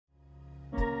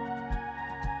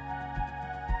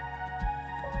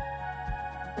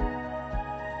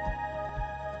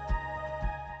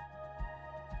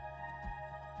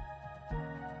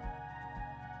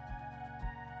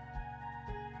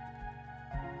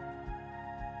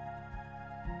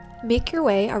Make your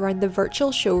way around the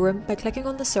virtual showroom by clicking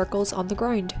on the circles on the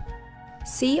ground.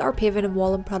 See our paving and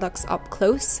walling products up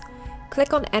close.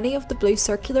 Click on any of the blue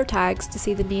circular tags to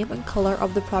see the name and colour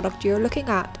of the product you're looking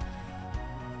at.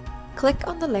 Click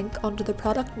on the link under the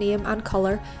product name and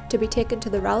colour to be taken to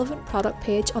the relevant product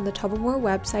page on the Tobermore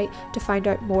website to find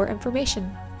out more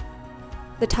information.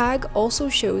 The tag also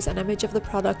shows an image of the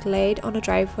product laid on a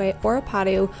driveway or a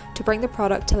patio to bring the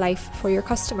product to life for your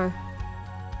customer.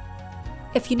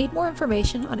 If you need more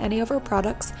information on any of our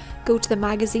products, go to the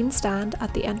magazine stand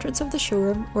at the entrance of the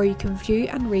showroom where you can view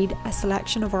and read a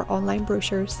selection of our online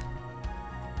brochures.